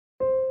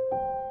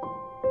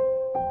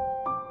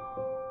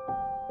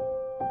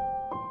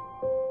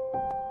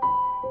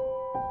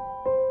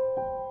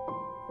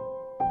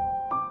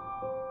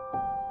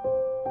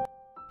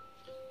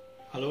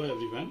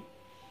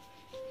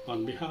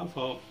On behalf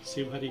of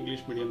Shivhari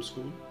English Medium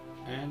School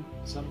and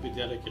Sarv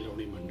Vidyalaya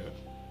Kelawani Mandal,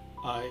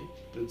 I,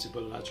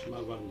 Principal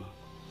Rajkumar Verma,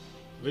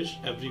 wish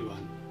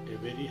everyone a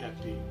very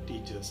happy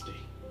Teachers'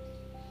 Day.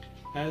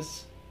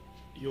 As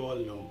you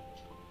all know,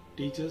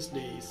 Teachers'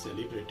 Day is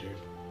celebrated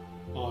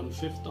on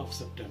 5th of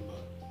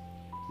September,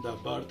 the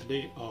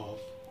birthday of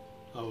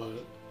our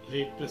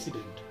late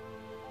President,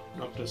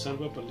 Dr.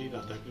 Sarvapalli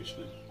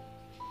Radhakrishnan.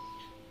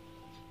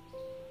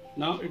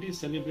 Now it is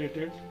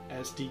celebrated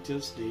as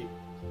Teachers' Day,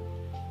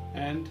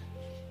 and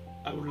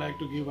I would like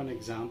to give an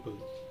example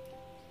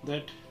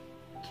that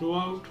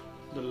throughout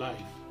the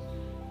life,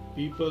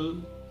 people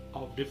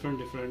of different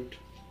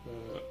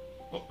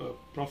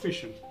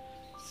profession,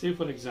 say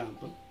for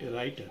example a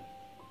writer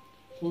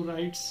who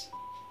writes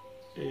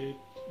a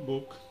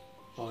book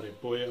or a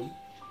poem,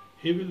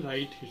 he will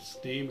write his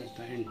name at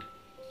the end.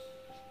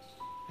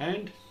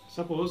 And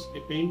suppose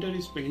a painter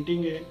is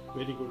painting a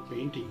very good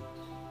painting,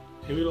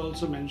 he will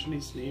also mention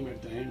his name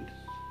at the end.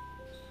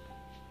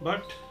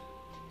 But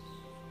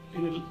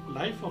in the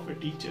life of a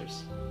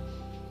teachers,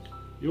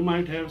 you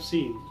might have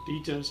seen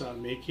teachers are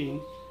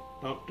making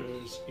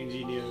doctors,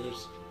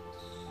 engineers,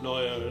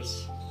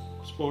 lawyers,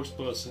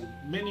 sportsperson,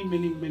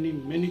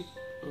 many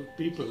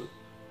people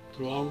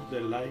throughout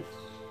their life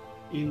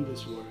in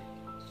this world.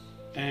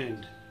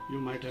 And you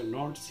might have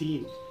not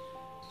seen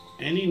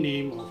any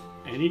name of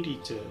any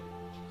teacher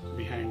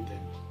behind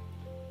them.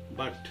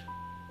 But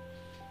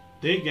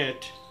they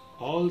get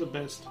all the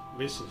best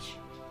wishes,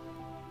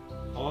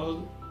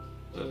 all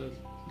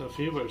the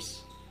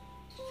favors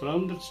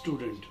from the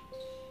student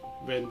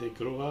when they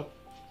grow up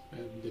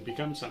and they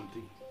become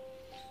something.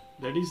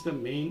 That is the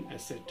main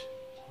asset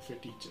of a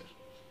teacher.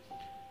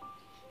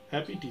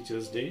 Happy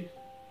Teachers' Day.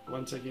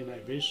 Once again, I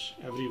wish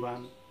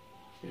everyone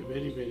a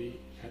very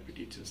happy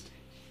Teachers' Day.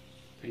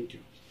 Thank you.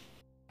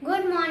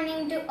 Good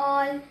morning to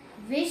all.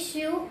 Wish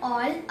you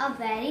all a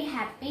very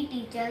happy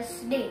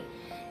Teachers' Day.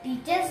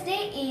 Teachers'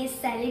 Day is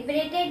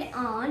celebrated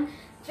on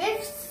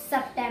 5th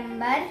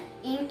September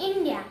in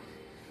India.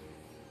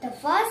 The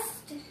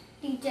first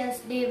Teachers'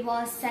 Day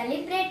was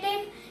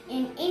celebrated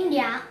in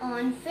India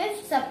on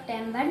 5th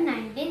September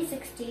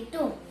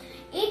 1962.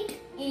 It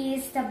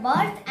is the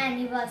birth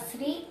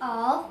anniversary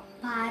of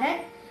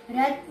Bharat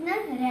Ratna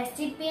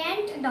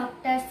recipient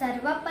Dr.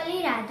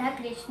 Sarvapalli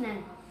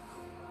Radhakrishnan.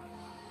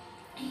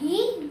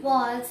 He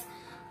was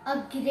a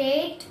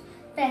great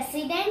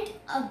president,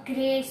 a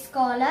great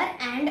scholar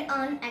and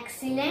an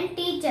excellent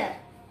teacher.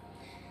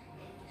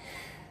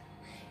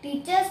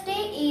 Teachers'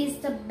 Day is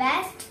the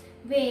best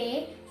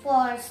way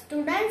for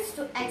students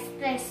to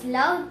express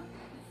love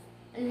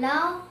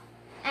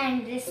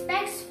and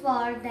respect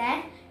for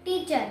their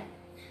teacher.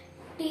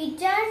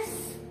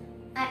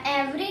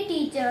 Every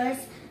teachers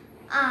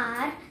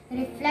are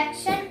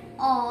reflection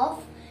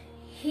of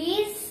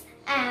his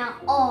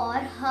or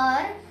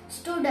her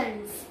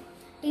students.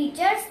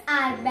 Teachers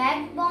are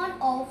backbone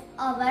of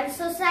our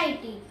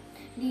society.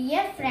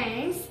 Dear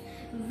friends,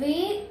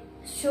 we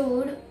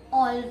should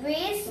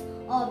always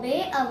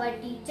obey our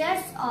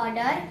teachers'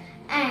 order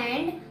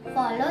and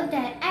follow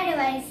their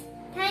advice.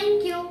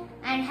 Thank you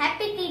and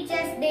happy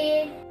Teachers'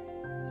 Day.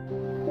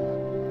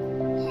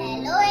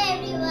 Hello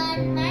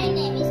everyone, my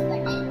name is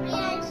Patel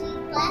Priyanshi,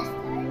 class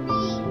 3rd B.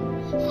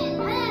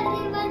 Hello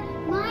everyone,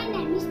 my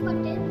name is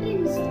Patel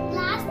Prince,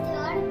 class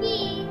 3rd B.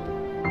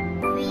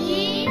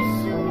 We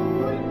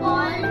should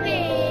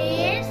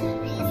always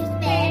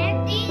respect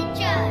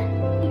teacher.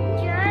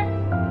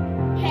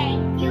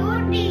 Thank you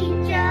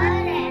teacher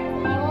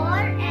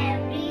for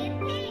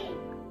everything.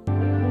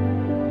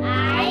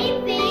 I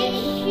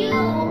wish you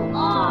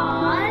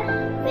all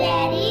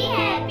very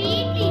happy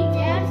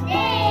Teachers'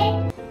 Day.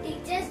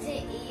 Teachers'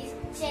 Day is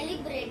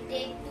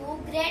celebrated to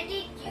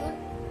gratitude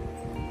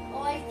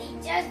all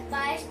teachers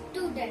by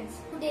students.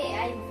 Today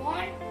I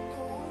want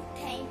to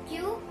thank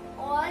you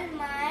all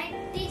my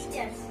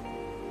teachers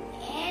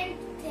and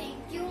thank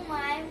you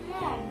my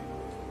mom.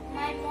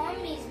 My mom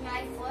is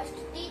my first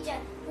teacher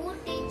who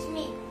teach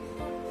me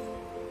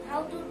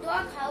how to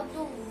talk, how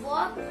to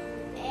walk,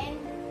 and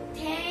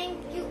thank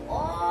you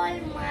all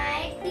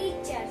my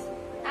teachers.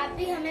 आप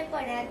भी हमें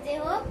पढ़ाते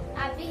हो,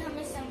 आप भी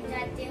हमें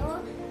समझाते हो,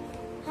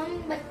 हम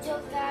बच्चों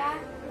का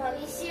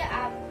भविष्य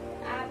आप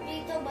ही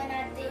तो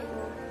बनाते हो।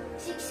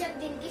 शिक्षक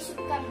दिन की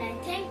शुभकामनाएं।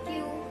 Thank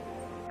you.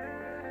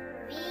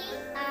 We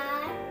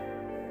are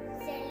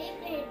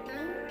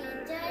celebrating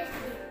Teachers'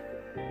 Day.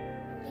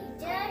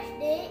 Teachers'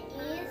 Day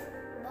is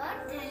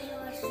birth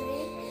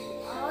anniversary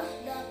of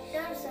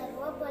Dr.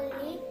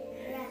 Sarvapalli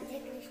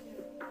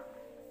Radhakrishnan.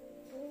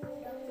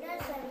 Dr.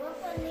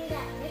 Sarvapalli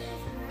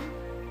Radhakrishnan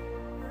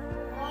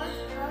was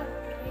a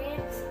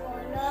great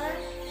scholar,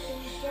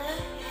 teacher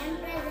and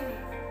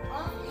president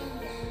of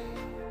India.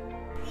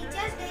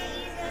 Teachers' Day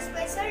is a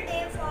special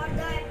day for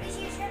the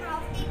appreciation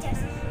of teachers.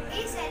 We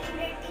celebrate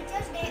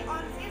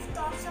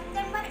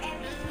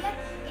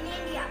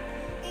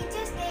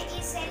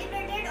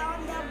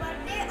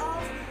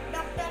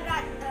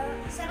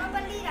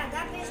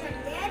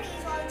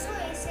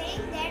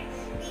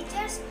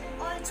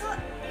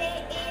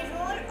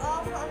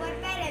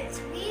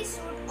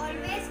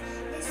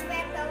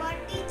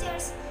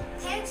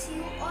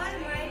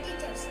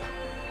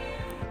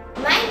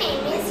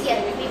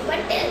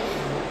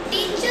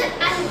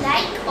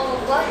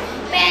our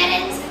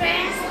parents,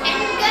 friends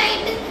and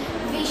guide.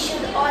 We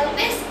should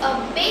always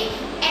obey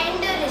and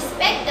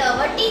respect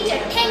our teacher.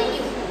 Thank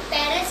you.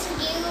 Parents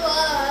give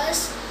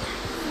us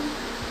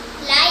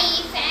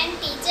life and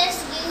teachers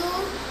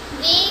give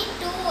way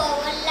to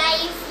our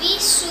life. We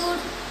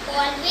should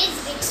always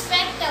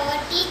respect our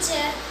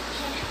teacher.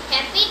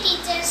 Happy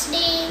Teachers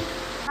Day.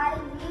 I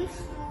wish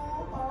you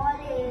all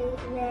a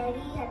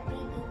very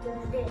happy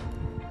Teachers Day.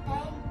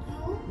 Thank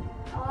you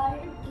all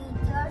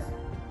teachers.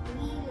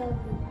 We love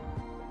you.